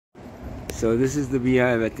So this is the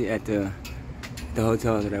beehive at the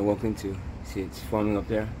hotel that I walked into. See, it's forming up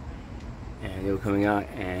there, and they were coming out,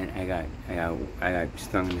 and I got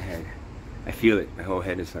stung in the head. I feel it. My whole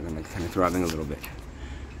head is like kind of throbbing a little bit.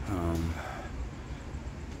 I'm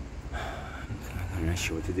not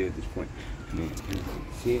sure what to do at this point. I mean,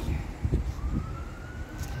 see it? I'll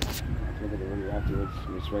look at the video afterwards.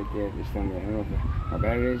 It's right there. It's stung me. I don't know how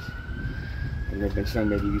bad it is. I've never been stung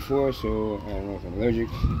maybe before, so I don't know if I'm allergic.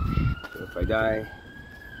 So if I die,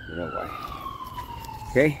 you know why.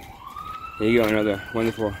 Okay? There you go. Another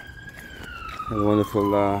wonderful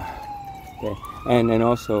day. And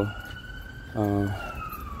also I'm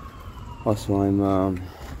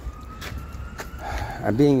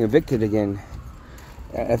being evicted again.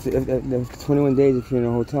 After 21 days if you're in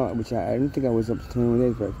a hotel, which I didn't think I was up to 21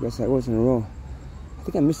 days, but I guess I was in a row. I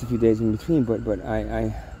think I missed a few days in between, but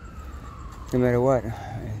I no matter what,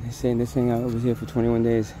 they're saying I was here for 21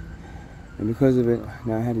 days, and because of it,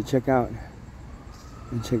 now I had to check out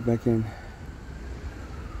and check back in.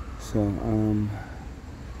 So I'm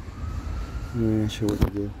really not sure what to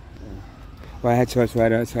do. Well, I had to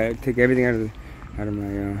take everything out of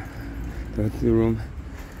my the room.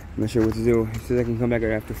 I'm not sure what to do. He says I can come back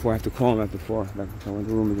after 4. I have to call him after 4. I go in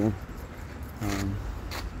the room again.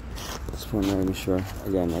 This point, I'm not even sure.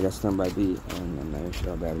 Again, I got stung by a bee, and I'm not even sure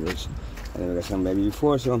how bad it is. I never got stung by a bee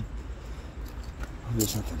before, so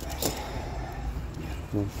it's not that bad.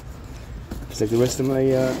 Yeah. It's like the rest of my.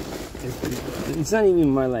 It's not even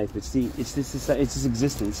my life. It's this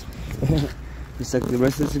existence. It's like the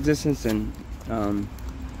rest of this existence, and it's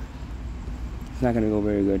not gonna go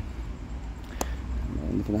very good.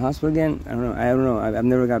 And for the hospital again, I don't know. I've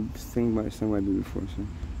never got stung by a bee before, so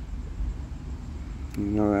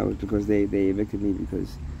that was because they evicted me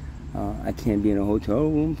because I can't be in a hotel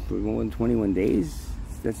room for more than 21 days.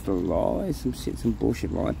 That's the law. It's some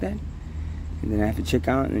bullshit law like that. And then I have to check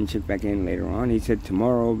out and then check back in later on. He said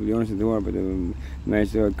tomorrow, be honest with the door, but the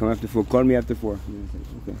manager said, come after 4. Call me after 4. And I said,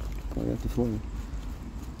 okay, call you after 4. If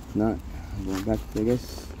not, I'm going back, I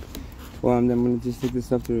guess. Well, I'm going to just take this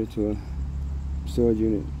stuff to a storage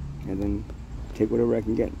unit and then take whatever I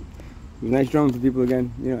can get. It was nice drawing for people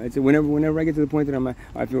again. You know, it's whenever I get to the point that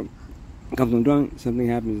I feel comfortable drunk, something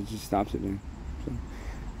happens, it just stops it, man. So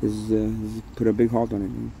this is put a big halt on it,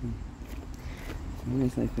 man. So,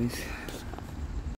 nice life, guys.